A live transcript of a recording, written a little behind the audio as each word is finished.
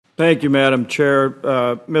Thank you, Madam Chair.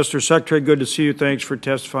 Mr. Secretary, good to see you. Thanks for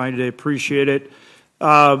testifying today. Appreciate it.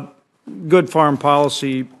 Good farm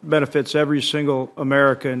policy benefits every single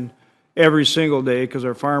American every single day because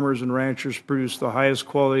our farmers and ranchers produce the highest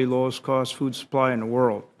quality, lowest cost food supply in the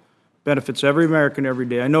world. Benefits every American every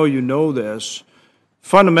day. I know you know this.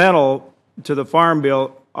 Fundamental to the Farm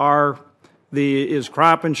Bill is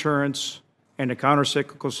crop insurance and the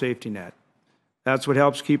countercyclical safety net. That's what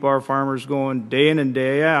helps keep our farmers going day in and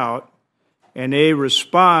day out. And they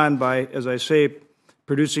respond by, as I say,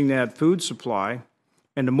 producing that food supply.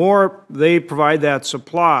 And the more they provide that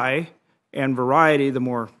supply and variety, the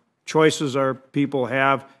more choices our people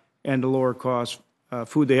have and the lower cost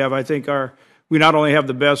food they have. I think we not only have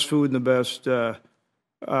the best food and the best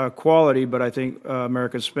quality, but I think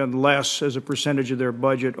Americans spend less as a percentage of their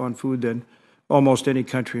budget on food than almost any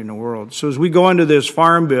country in the world. So as we go into this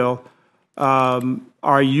Farm Bill,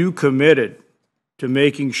 are you committed to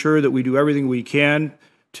making sure that we do everything we can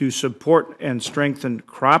to support and strengthen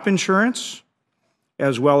crop insurance,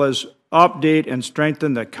 as well as update and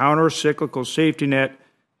strengthen the counter-cyclical safety net,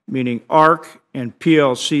 meaning ARC and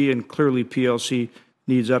PLC, and clearly PLC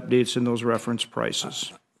needs updates in those reference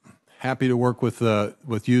prices? Happy to work with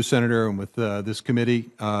you, Senator, and with this committee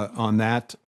on that.